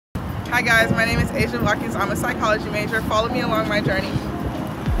Hi guys, my name is Asia Watkins. I'm a psychology major. Follow me along my journey.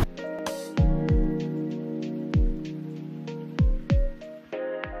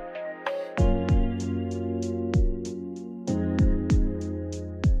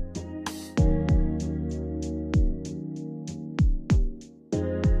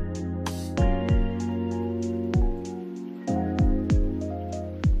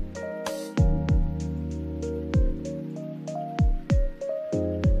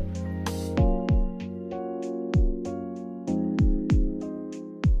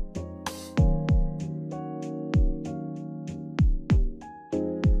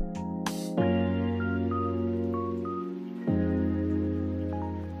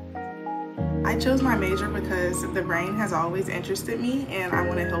 I chose my major because the brain has always interested me and I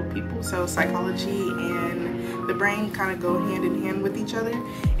want to help people. So psychology and the brain kind of go hand in hand with each other.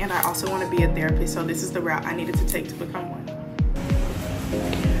 And I also want to be a therapist, so this is the route I needed to take to become one.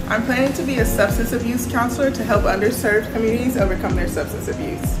 I'm planning to be a substance abuse counselor to help underserved communities overcome their substance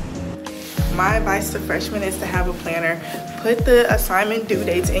abuse. My advice to freshmen is to have a planner. Put the assignment due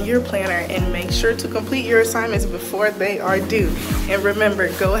dates in your planner and make sure to complete your assignments before they are due. And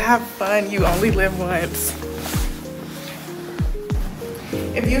remember, go have fun. You only live once.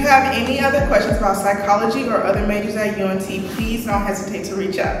 If you have any other questions about psychology or other majors at UNT, please don't hesitate to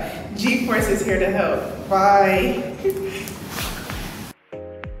reach out. G-Force is here to help. Bye.